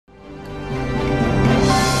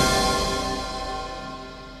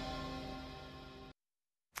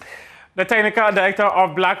The technical director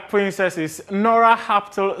of Black Princesses, Nora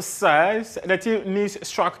Haptel, says the team needs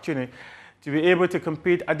structure to be able to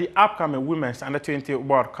compete at the upcoming Women's Under-20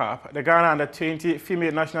 World Cup. The Ghana Under-20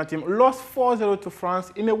 female national team lost 4-0 to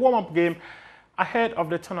France in a warm-up game ahead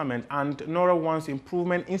of the tournament, and Nora wants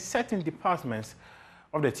improvement in certain departments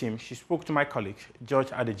of the team. She spoke to my colleague,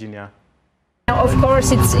 George Adejina. Of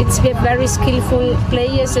course, we have very skillful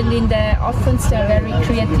players, and in the offense they are very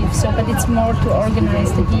creative. So, but it's more to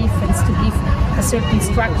organize the defense, to give a certain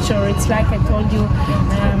structure. It's like I told you,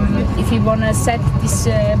 if we want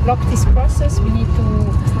to block this process, we need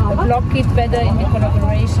to block it better in the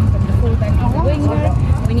collaboration from the fullback to the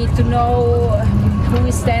winger. We need to know who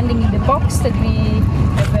is standing in the box, that we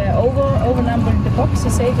have over-number in the box, to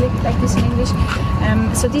say it like this in English.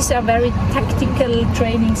 So these are very tactical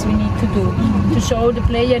trainings we need to do, to show the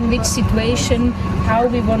player in which situation, how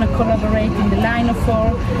we want to collaborate in the line of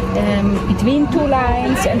four, between two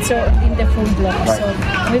lines, and so in the full block. So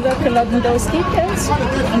we work a lot on those details.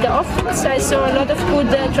 In the offense, I saw a lot of good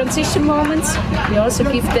transition moments. We also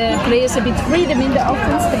give the players a bit freedom in the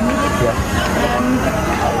offense. They need it.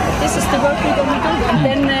 This is the work we're going to do, and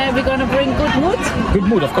then we're going to bring good mood. Good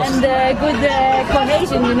mood, of course. And good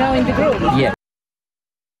cohesion, in the group. Yeah.